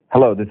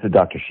Hello, this is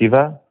Dr.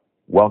 Shiva.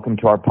 Welcome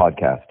to our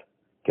podcast,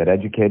 Get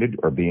Educated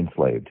or Be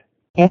Enslaved.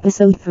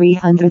 Episode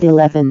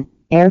 311,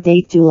 air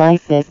date July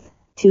 5th,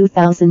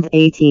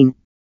 2018.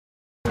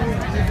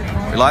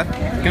 We're live?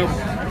 Go.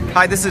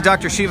 Hi, this is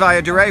Dr. Shiva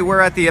Ayyadurai. We're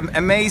at the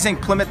amazing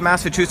Plymouth,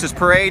 Massachusetts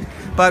parade.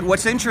 But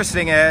what's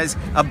interesting is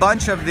a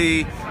bunch of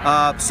the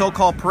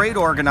so-called parade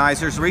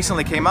organizers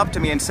recently came up to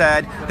me and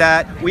said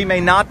that we may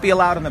not be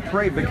allowed in the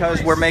parade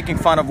because we're making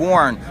fun of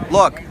Warren.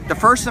 Look, the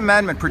First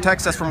Amendment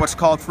protects us from what's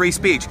called free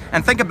speech.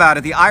 And think about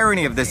it, the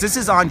irony of this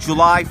is on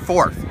July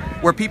 4th,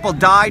 where people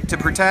died to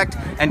protect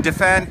and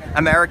defend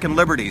American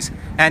liberties.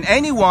 And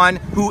anyone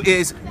who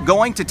is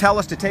going to tell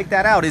us to take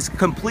that out is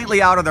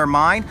completely out of their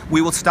mind.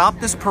 We will stop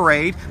this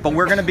parade, but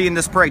we're going to be in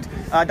this parade.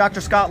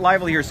 Dr. Scott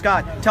Lively here.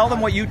 Scott, tell them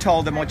what you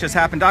told them, what just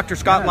happened. Dr.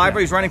 Scott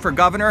Lively is running for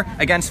governor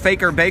against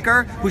Faker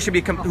Baker,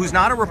 who's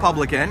not a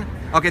Republican.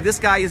 Okay, this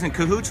guy is in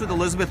cahoots with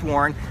Elizabeth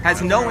Warren,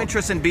 has no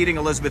interest in beating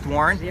Elizabeth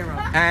Warren.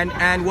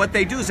 And what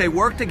they do is they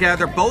work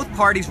together. Both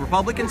parties,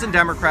 Republicans and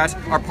Democrats,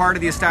 are part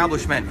of the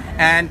establishment.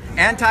 And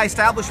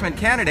anti-establishment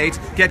candidates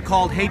get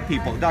called hate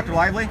people. Dr.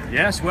 Lively?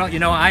 Yes, well,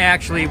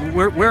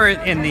 we're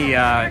in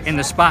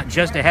the spot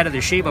just ahead of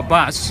the Shiva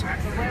bus,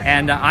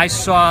 and I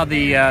saw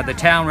the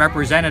town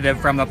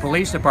representative from the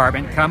police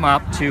department come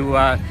up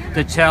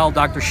to tell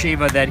Dr.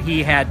 Shiva that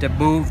he had to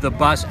move the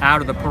bus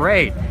out of the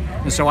parade.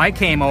 And so I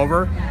came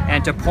over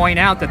and to point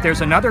out that there's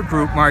another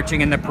group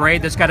marching in the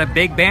parade that's got a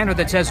big banner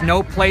that says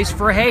 "No Place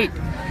for Hate."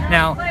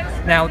 Now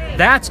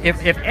that's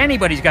if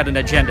anybody's got an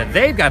agenda,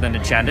 they've got an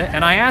agenda.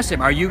 And I asked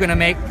him, "Are you going to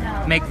make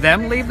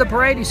them leave the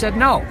parade?" He said,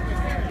 "No."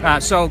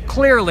 So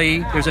clearly,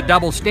 there's a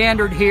double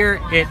standard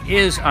here. It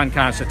is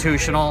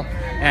unconstitutional,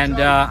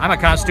 and I'm a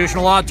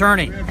constitutional law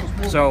attorney.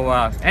 So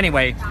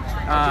anyway,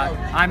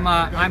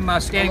 I'm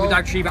standing with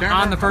Dr. Shiva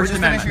on the First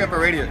Amendment. We're just finishing up a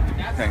radio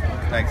thing.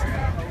 Thanks.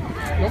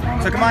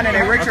 So come on in,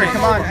 hey Richard,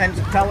 come on and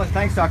tell us.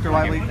 Thanks, Dr.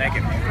 Lively. Thank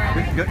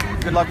you.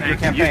 Good luck with your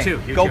campaign. You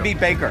too. Go beat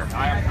Baker.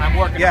 I'm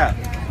working. Yeah.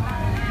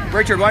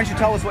 Richard, why don't you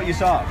tell us what you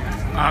saw?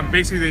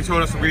 Basically, they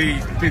told us if we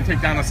didn't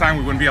take down the sign,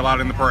 we wouldn't be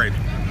allowed in the parade.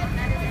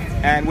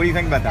 And what do you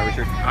think about that,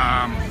 Richard?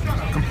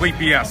 Complete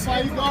BS.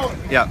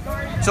 Yeah.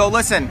 So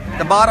listen,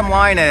 the bottom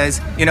line is,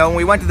 when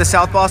we went to the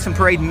South Boston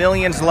Parade,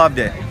 millions loved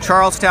it.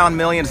 Charlestown,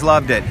 millions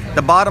loved it.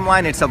 The bottom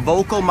line, it's a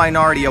vocal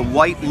minority of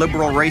white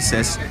liberal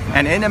racists.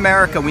 And in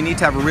America, we need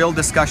to have a real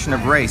discussion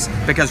of race,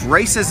 because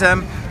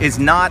racism is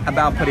not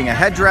about putting a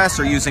headdress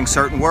or using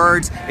certain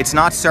words. It's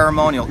not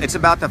ceremonial. It's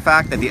about the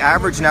fact that the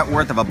average net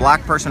worth of a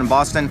black person in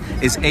Boston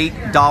is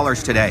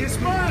 $8 today.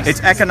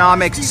 It's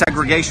economic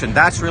segregation.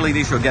 That's really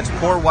the issue against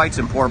poor whites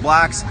and poor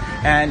blacks.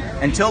 And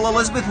until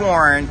Elizabeth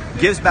Warren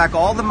gives back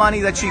all the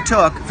money that she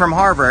took from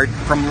Harvard,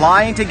 from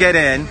lying to get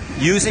in,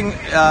 using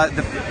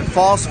the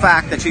false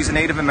fact that she's a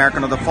Native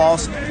American or the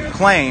false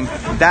claim,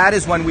 that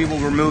is when we will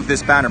remove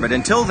this banner. But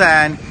until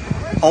then,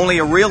 only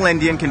a real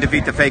Indian can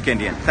defeat the fake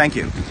Indian. Thank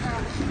you.